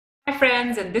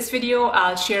friends, in this video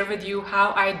I'll share with you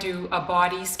how I do a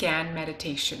body scan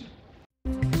meditation.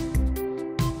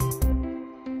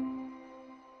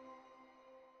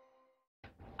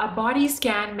 A body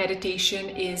scan meditation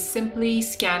is simply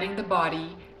scanning the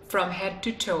body from head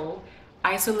to toe,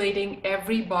 isolating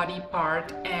every body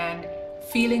part and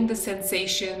feeling the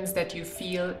sensations that you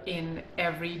feel in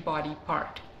every body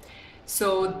part.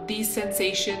 So these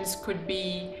sensations could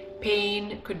be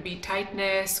pain, could be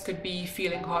tightness, could be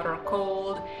feeling hot or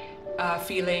cold,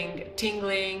 feeling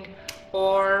tingling,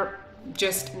 or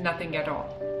just nothing at all.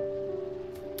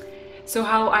 So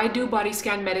how I do body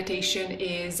scan meditation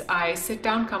is I sit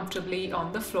down comfortably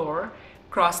on the floor,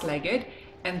 cross-legged,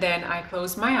 and then I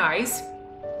close my eyes,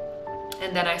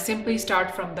 and then I simply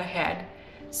start from the head.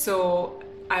 So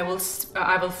I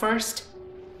will first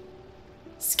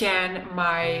scan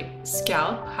my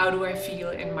scalp. How do I feel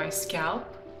in my scalp?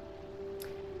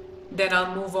 Then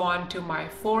I'll move on to my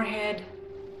forehead,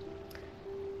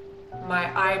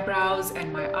 my eyebrows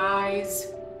and my eyes.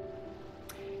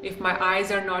 If my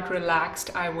eyes are not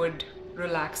relaxed, I would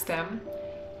relax them.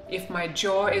 If my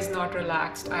jaw is not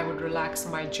relaxed, I would relax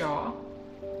my jaw.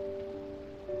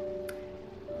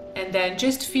 And then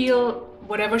just feel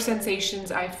whatever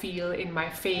sensations I feel in my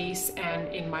face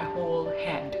and in my whole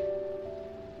head.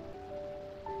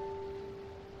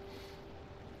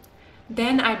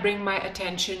 Then I bring my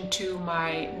attention to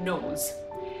my nose.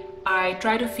 I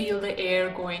try to feel the air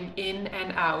going in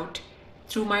and out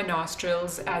through my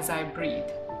nostrils as I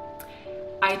breathe.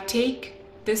 I take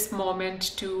this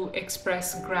moment to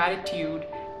express gratitude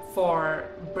for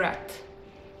breath.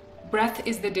 Breath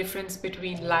is the difference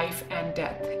between life and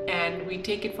death, and we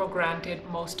take it for granted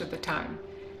most of the time.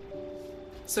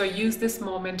 So I use this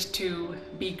moment to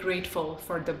be grateful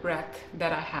for the breath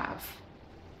that I have.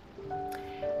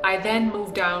 I then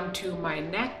move down to my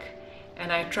neck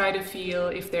and I try to feel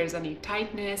if there's any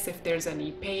tightness, if there's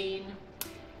any pain.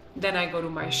 Then I go to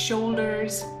my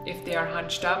shoulders. If they are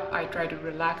hunched up, I try to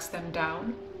relax them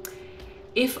down.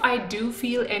 If I do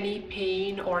feel any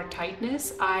pain or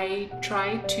tightness, I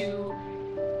try to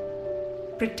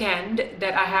pretend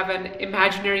that I have an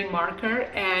imaginary marker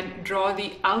and draw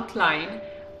the outline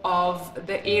of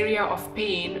the area of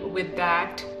pain with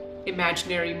that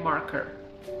imaginary marker.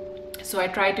 So I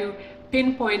try to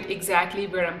pinpoint exactly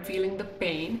where I'm feeling the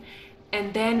pain,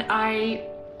 and then I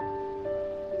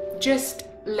just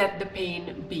let the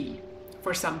pain be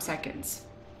for some seconds.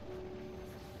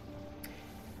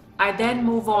 I then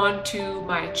move on to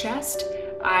my chest.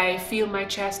 I feel my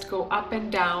chest go up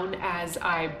and down as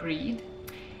I breathe,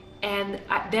 and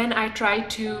then I try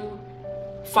to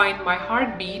find my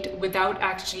heartbeat without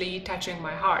actually touching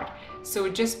my heart. So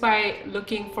just by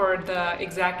looking for the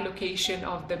exact location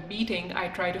of the beating, I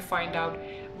try to find out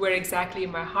where exactly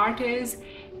my heart is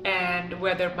and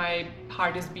whether my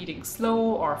heart is beating slow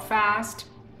or fast.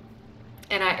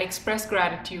 And I express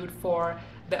gratitude for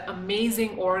the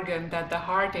amazing organ that the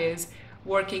heart is,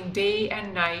 working day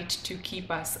and night to keep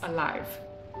us alive.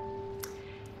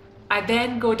 I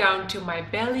then go down to my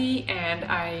belly and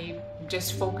I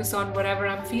just focus on whatever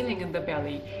I'm feeling in the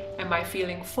belly. Am I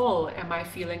feeling full? Am I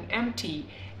feeling empty?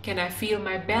 Can I feel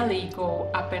my belly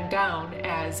go up and down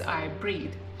as I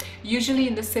breathe? Usually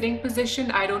in the sitting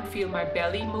position, I don't feel my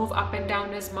belly move up and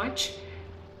down as much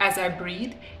as I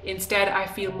breathe. Instead, I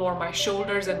feel more my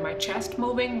shoulders and my chest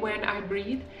moving when I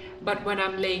breathe. But when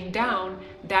I'm laying down,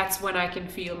 that's when I can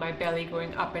feel my belly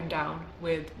going up and down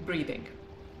with breathing.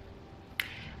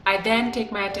 I then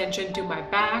take my attention to my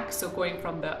back, so going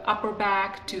from the upper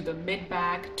back to the mid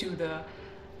back to the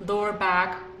lower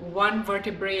back, one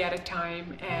vertebrae at a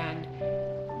time, and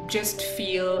just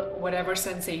feel whatever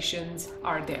sensations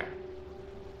are there.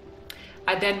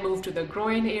 I then move to the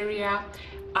groin area.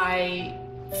 I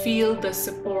feel the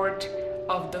support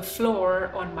of the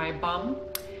floor on my bum,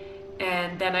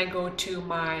 and then I go to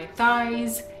my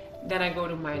thighs, then I go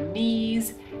to my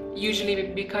knees. Usually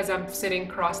because I'm sitting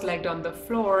cross-legged on the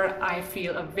floor, I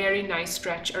feel a very nice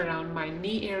stretch around my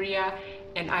knee area,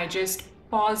 and I just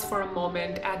pause for a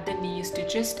moment at the knees to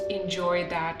just enjoy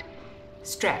that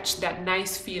stretch, that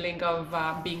nice feeling of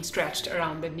being stretched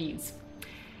around the knees.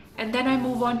 And then I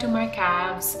move on to my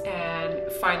calves and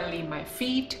finally my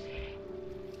feet.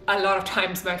 A lot of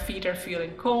times my feet are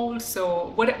feeling cold,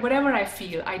 so whatever I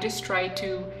feel, I just try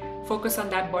to focus on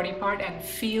that body part and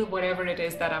feel whatever it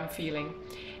is that I'm feeling.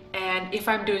 And if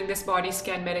I'm doing this body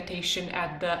scan meditation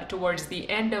towards the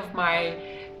end of my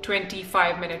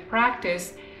 25-minute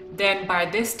practice, then by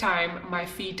this time my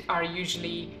feet are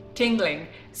usually tingling.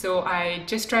 So I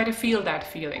just try to feel that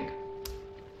feeling.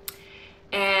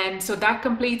 And so that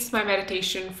completes my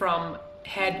meditation from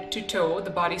head to toe, the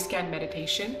body scan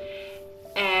meditation.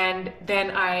 And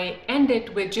then I end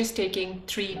it with just taking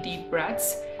 3 deep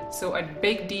breaths. So a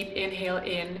big deep inhale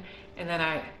in, and then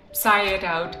I sigh it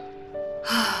out.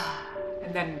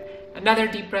 And then another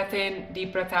deep breath in,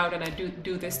 deep breath out, and I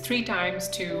do this 3 times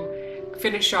to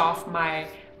finish off my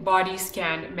body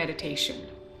scan meditation.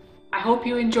 I hope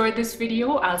you enjoyed this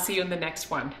video. I'll see you in the next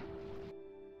one.